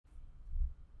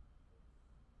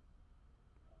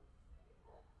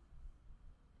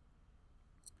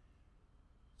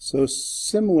So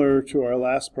similar to our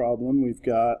last problem, we've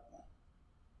got,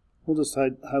 we'll just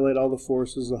highlight all the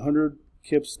forces, 100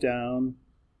 kips down,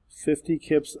 50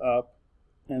 kips up,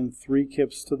 and 3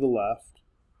 kips to the left.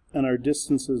 And our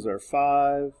distances are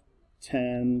 5,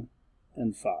 10,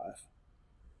 and 5.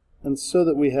 And so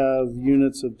that we have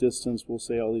units of distance, we'll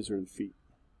say all these are in feet.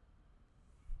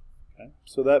 Okay.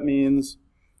 So that means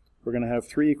we're going to have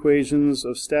 3 equations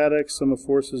of statics. Sum of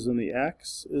forces in the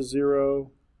x is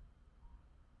 0.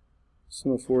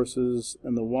 Sum of forces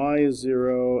in the y is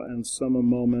 0. And sum of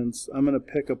moments. I'm going to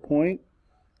pick a point.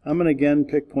 I'm going to again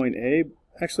pick point A.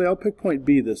 Actually, I'll pick point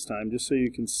B this time, just so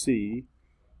you can see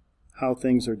how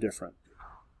things are different.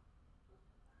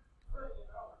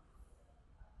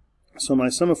 So my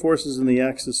sum of forces in the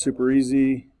x is super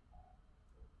easy.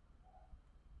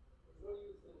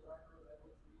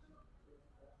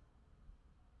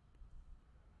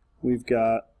 We've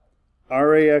got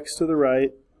RAX to the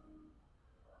right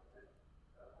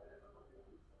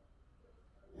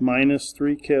minus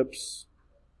 3 kips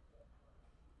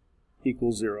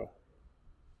equals 0.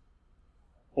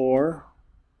 Or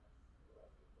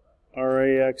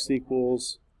RAX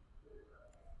equals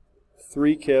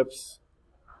 3 kips,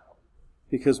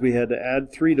 because we had to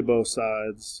add 3 to both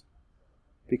sides.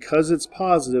 Because it's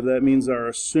positive, that means our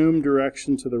assumed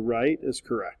direction to the right is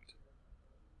correct.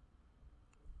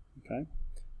 Okay.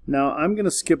 Now I'm going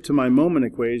to skip to my moment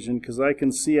equation because I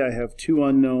can see I have 2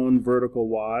 unknown vertical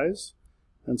y's,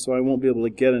 and so I won't be able to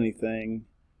get anything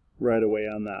right away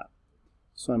on that.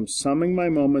 So I'm summing my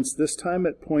moments, this time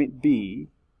at point B,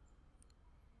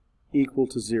 equal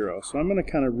to 0. So I'm going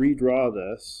to kind of redraw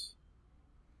this.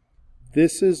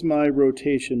 This is my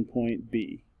rotation point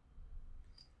B.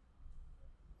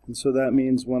 And so that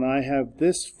means when I have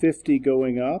this 50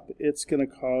 going up, it's going to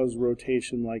cause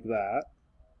rotation like that.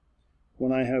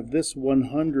 When I have this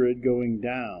 100 going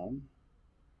down,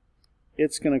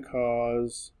 it's going to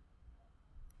cause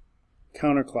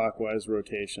counterclockwise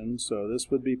rotation. So this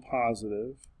would be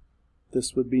positive,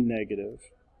 this would be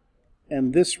negative.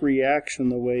 And this reaction,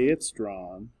 the way it's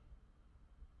drawn,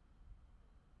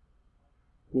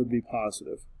 would be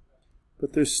positive.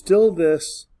 But there's still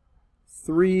this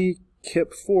 3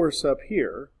 kip force up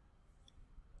here,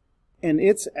 and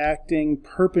it's acting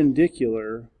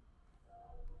perpendicular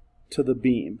to the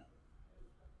beam.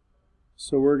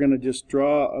 So we're going to just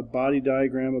draw a body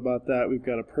diagram about that. We've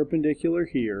got a perpendicular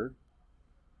here,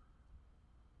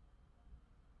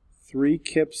 3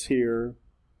 kips here.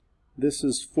 This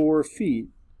is 4 feet.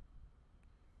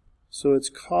 So it's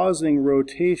causing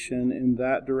rotation in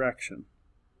that direction.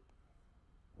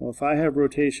 Well, if I have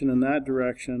rotation in that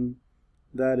direction,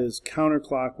 that is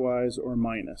counterclockwise or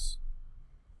minus.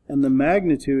 And the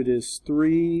magnitude is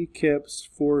 3 kips,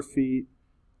 4 feet,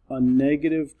 a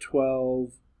negative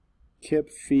 12 kip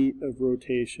feet of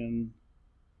rotation,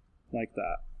 like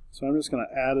that. So I'm just going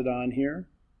to add it on here.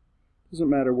 Doesn't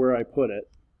matter where I put it.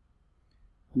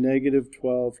 Negative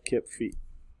 12 kip feet.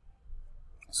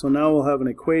 So now we'll have an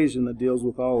equation that deals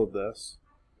with all of this.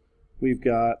 We've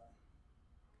got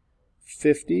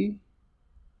 50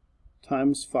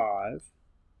 times 5.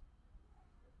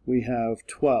 We have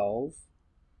 12.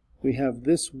 We have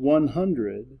this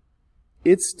 100.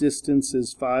 Its distance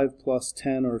is 5 plus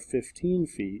 10 or 15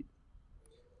 feet.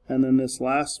 And then this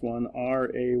last one,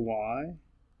 RAY,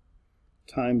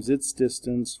 times its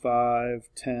distance, 5,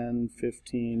 10,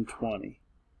 15, 20.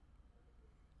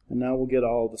 And now we'll get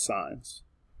all the signs.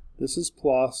 This is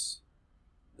plus,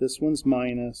 this one's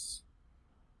minus,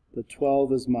 the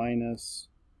 12 is minus,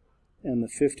 and the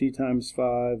 50 times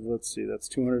 5, let's see, that's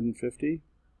 250.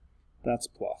 That's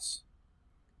plus.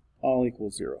 All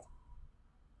equals 0.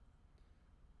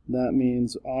 That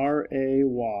means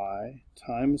RAY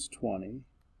times 20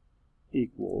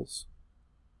 equals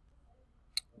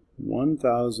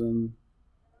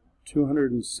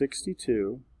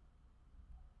 1,262 .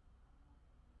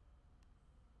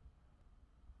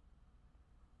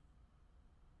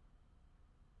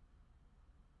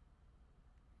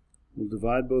 We'll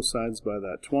divide both sides by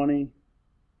that 20.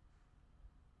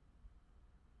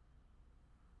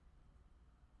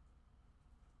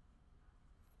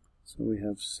 So we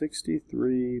have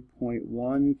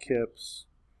 63.1 kips.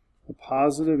 A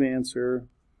positive answer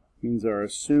means our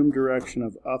assumed direction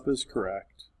of up is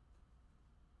correct.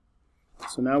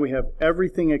 So now we have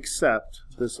everything except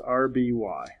this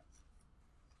RBY.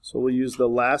 So we'll use the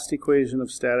last equation of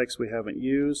statics we haven't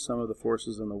used. Sum of the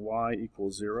forces in the y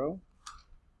equals 0.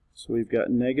 So we've got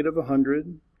negative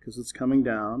 100 because it's coming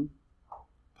down,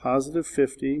 positive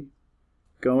 50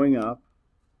 going up,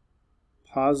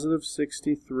 positive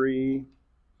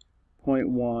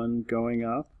 63.1 going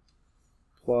up,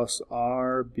 plus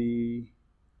RBY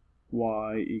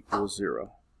y equals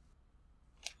 0.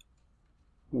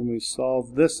 When we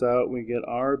solve this out, we get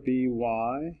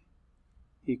RBY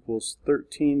equals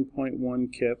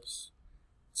 13.1 kips.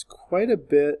 It's quite a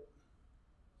bit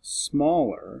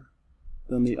smaller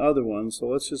than the other one, so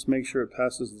let's just make sure it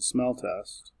passes the smell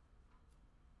test.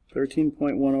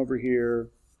 13.1 over here,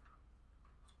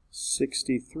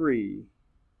 63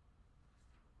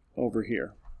 over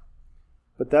here.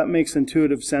 But that makes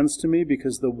intuitive sense to me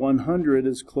because the 100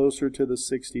 is closer to the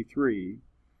 63,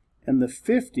 and the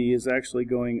 50 is actually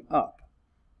going up,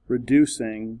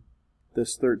 reducing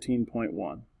this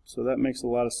 13.1. So that makes a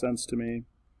lot of sense to me.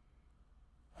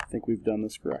 I think we've done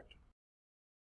this correct.